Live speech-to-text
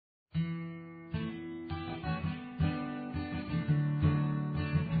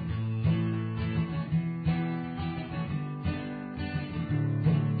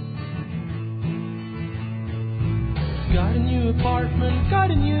apartment, got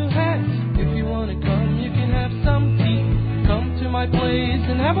a new hat. If you wanna come, you can have some tea. Come to my place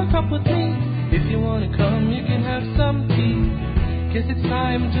and have a cup with me. If you wanna come, you can have some tea. 'Cause it's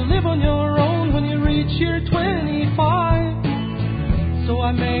time to live on your own when you reach year 25. So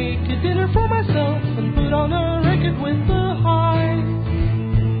I make a dinner for myself and put on a record with the highs.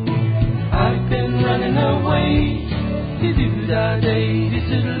 I've been running away, dee-doo-da-day,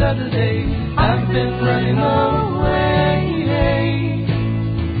 dee-doo-da-da-day. I've been running away.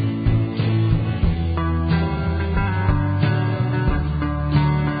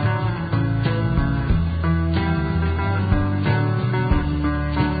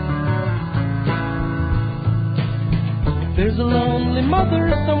 There's a lonely mother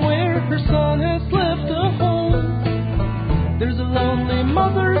somewhere, her son has left a home. There's a lonely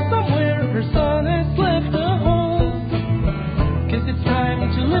mother somewhere, her son has left a home. 'Cause it's time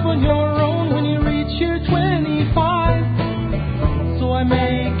to live on your own when you reach year 25. So I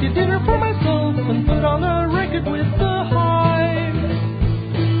make a dinner for myself and put on a record with the highs.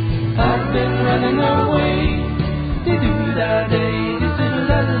 I've been running away, dee-doo-da-day,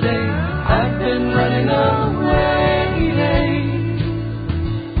 dee-doo-da-da-day. I've been running away.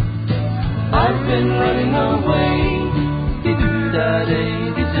 I've been running away, dee-doo-da-day.